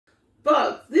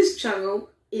channel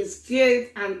is geared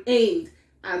and aimed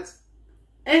at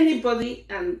anybody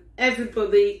and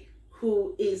everybody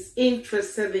who is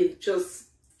interested in just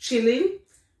chilling,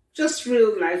 just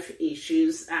real life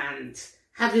issues, and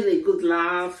having a good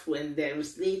laugh when there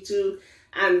is need to.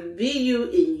 And be you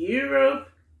in Europe,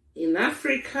 in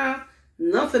Africa,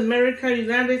 North America,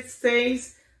 United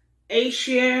States,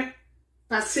 Asia,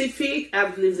 Pacific.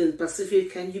 I've lived in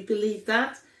Pacific, can you believe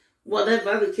that?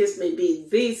 Whatever the case may be,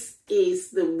 this is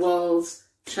the world's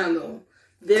channel.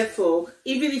 Therefore,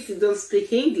 even if you don't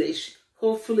speak English,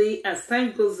 hopefully as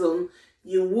time goes on,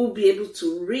 you will be able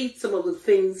to read some of the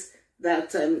things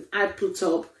that I put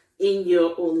up in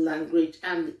your own language.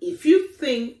 And if you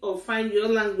think or find your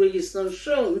language is not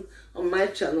shown on my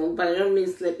channel, by all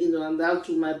means let me know, and I'll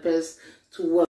do my best to work